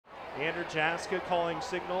Anderjaska calling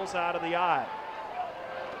signals out of the eye.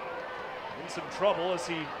 In some trouble as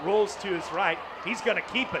he rolls to his right. He's going to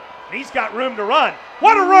keep it. He's got room to run.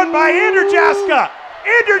 What a run by Anderjaska!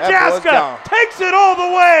 Anderjaska takes it all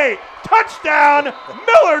the way. Touchdown,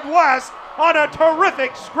 Millard West on a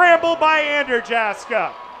terrific scramble by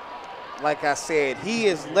Anderjaska. Like I said, he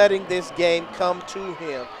is letting this game come to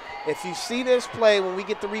him. If you see this play, when we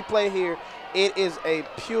get the replay here, it is a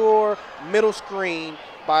pure middle screen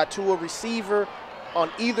to a receiver on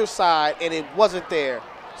either side, and it wasn't there.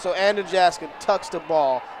 So Anderjaska tucks the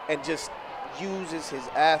ball and just uses his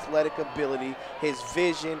athletic ability, his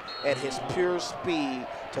vision, and his pure speed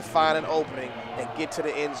to find an opening and get to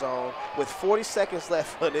the end zone. With 40 seconds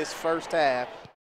left in this first half,